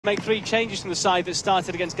Make three changes from the side that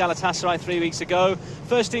started against Galatasaray 3 weeks ago.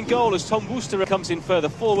 First in goal as Tom Wooster comes in further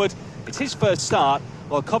forward. It's his first start,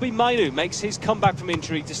 while Kobe Mainu makes his comeback from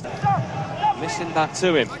injury to start. Missing that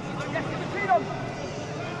to him.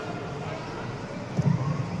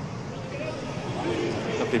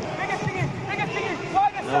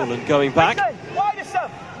 Nolan going back.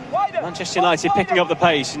 Manchester United picking up the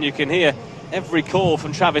pace, and you can hear every call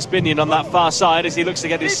from Travis Binion on that far side as he looks to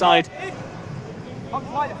get his side.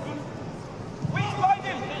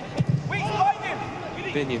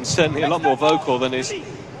 Binion's certainly a lot more vocal than his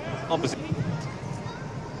opposite.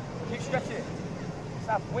 Keep stretching it.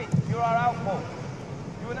 Saf, wait, you're our outball.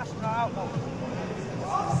 You're a national outball.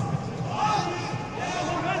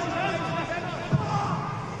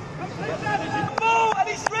 Ball, and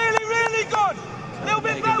he's really, really good. A little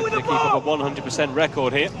bit better with the ball. Keep up a 100%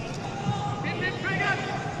 record here.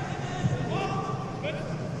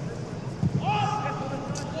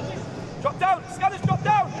 Drop down, Scanners, drop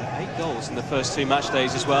down. 8 goals in the first 2 match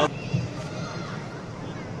days as well.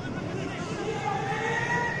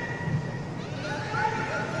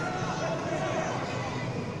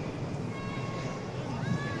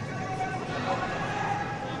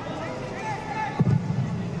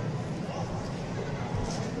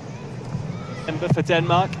 For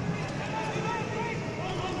Denmark.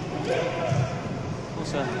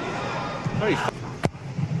 Also very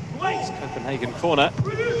it's Copenhagen corner.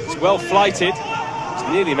 It's well flighted. It's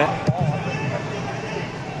nearly met.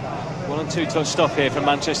 1 and 2 touch stop here from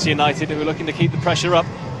Manchester United, who are looking to keep the pressure up.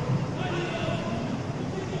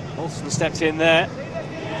 Olsen stepped in there.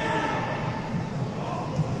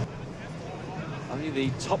 Only the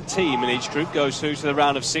top team in each group goes through to the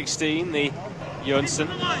round of 16. The U19.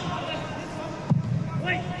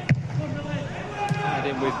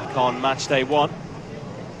 In with Con match day 1.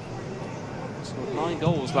 Scored 9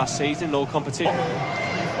 goals last season in all competition.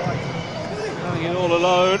 Going in all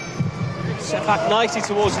alone. Set back nicely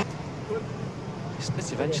towards.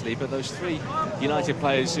 Split eventually, but those 3 United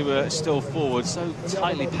players who were still forward, so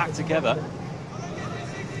tightly packed together.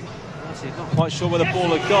 Not quite sure where the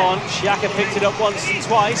ball had gone. Xhaka picked it up once and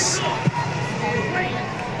twice.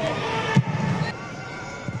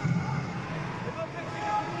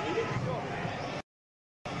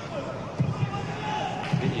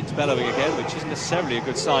 Bellowing again, which isn't necessarily a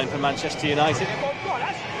good sign for Manchester United.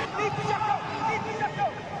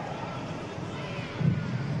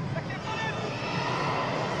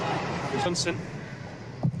 Johnson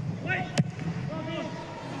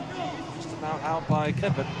just about out by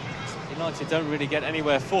Kev, but United don't really get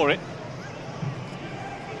anywhere for it.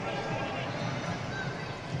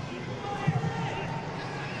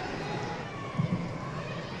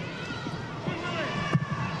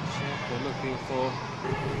 They're looking for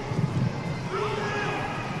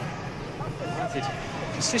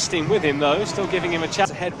persisting with him though, still giving him a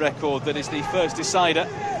chance. A head record that is the first decider.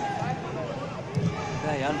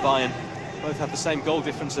 They and Bayern both have the same goal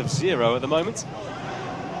difference of 0 at the moment.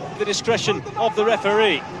 The discretion of the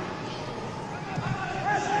referee.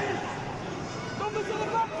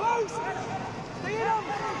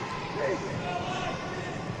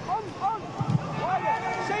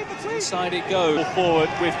 Inside it goes, forward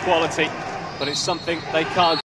with quality, but it's something they can't